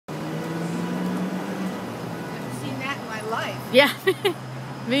life. Yeah,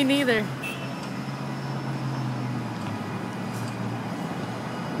 me neither.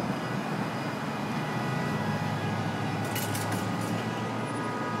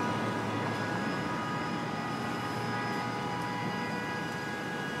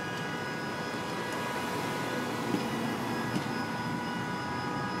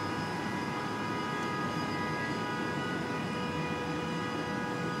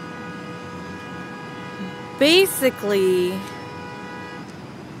 Basically,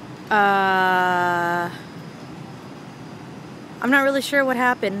 I'm not really sure what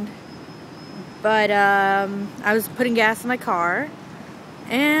happened, but I was putting gas in my car,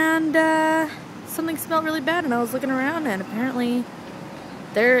 and something smelled really bad, and I was looking around, and apparently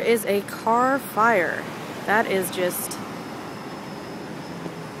there is a car fire. That is just,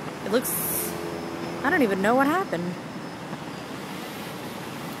 it looks, I don't even know what happened.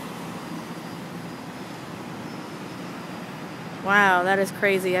 Wow, that is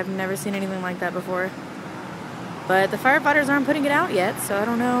crazy. I've never seen anything like that before. But the firefighters aren't putting it out yet, so I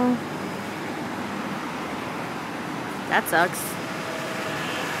don't know. That sucks.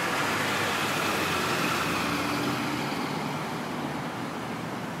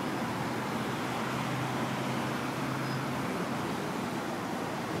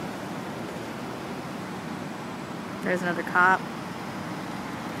 There's another cop.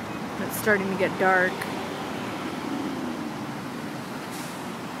 It's starting to get dark.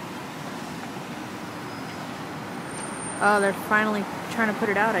 Oh, they're finally trying to put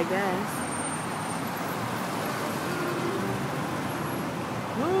it out, I guess.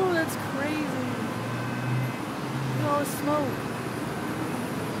 Whoa, that's crazy. Look at all the smoke.